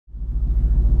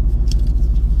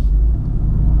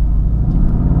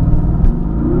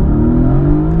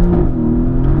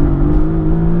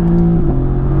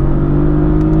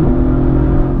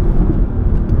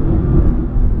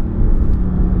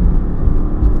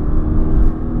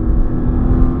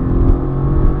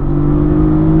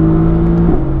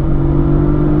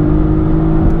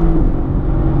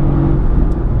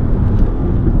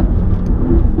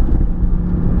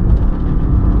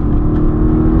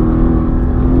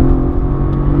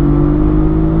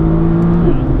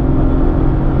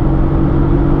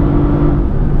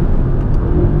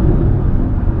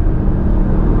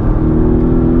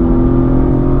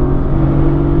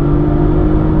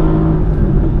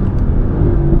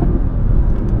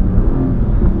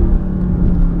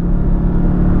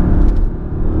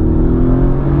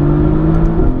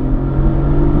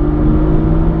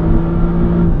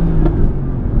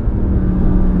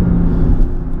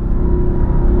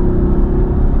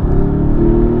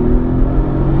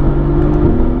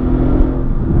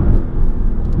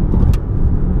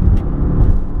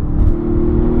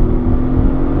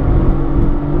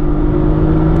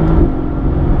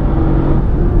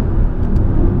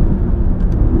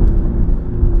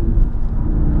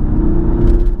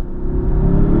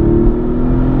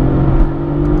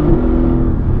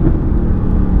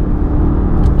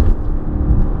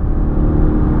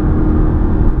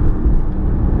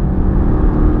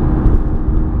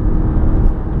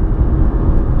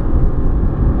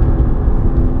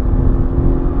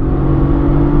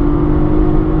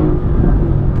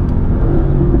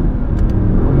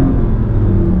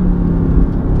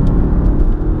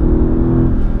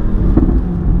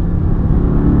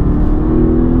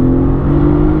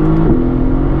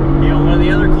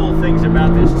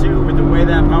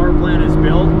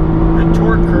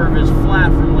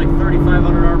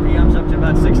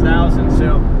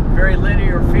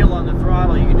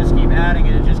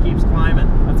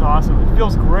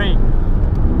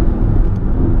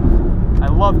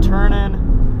love turning.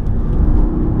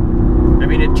 I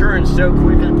mean, it turns so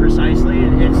quick and precisely.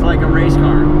 It's like a race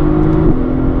car.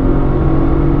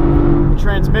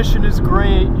 Transmission is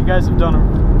great. You guys have done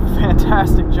a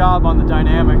fantastic job on the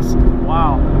dynamics.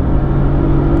 Wow.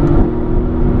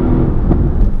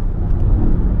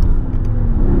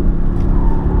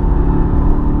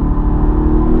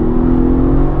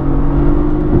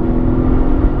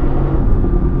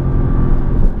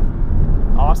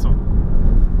 Awesome.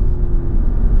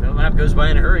 That lap goes by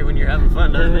in a hurry when you're having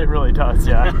fun, doesn't it? It really does,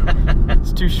 yeah.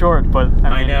 It's too short, but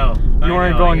I mean, know. You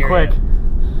weren't going quick. You.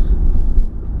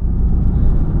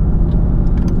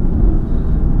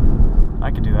 I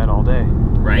could do that all day.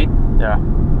 Right? Yeah.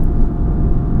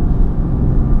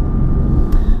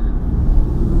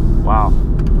 Wow.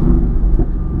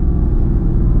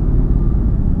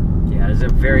 Yeah, it's a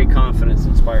very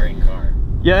confidence-inspiring car.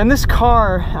 Yeah, in this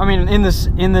car, I mean, in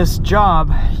this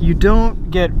job, you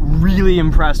don't get really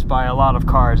impressed by a lot of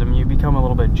cars. I mean, you become a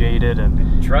little bit jaded,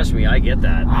 and trust me, I get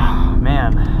that.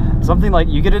 Man, something like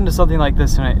you get into something like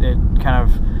this, and it kind of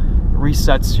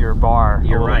resets your bar.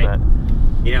 You're a little right. bit.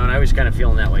 You know, and I was kind of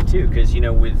feeling that way too, because, you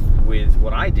know, with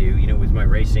what I do, you know, with my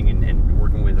racing and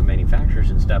working with the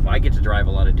manufacturers and stuff, I get to drive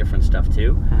a lot of different stuff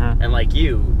too. Mm-hmm. And like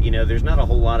you know, there's not a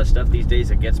whole lot of stuff these days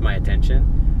that gets my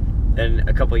attention. And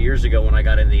a couple of years ago when I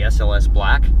got into the SLS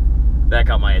Black, that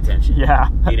got my attention. Yeah.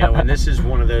 You know, and this is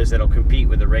one of those that'll compete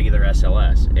with the regular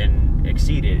SLS and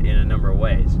exceed it in a number of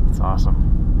ways. It's awesome.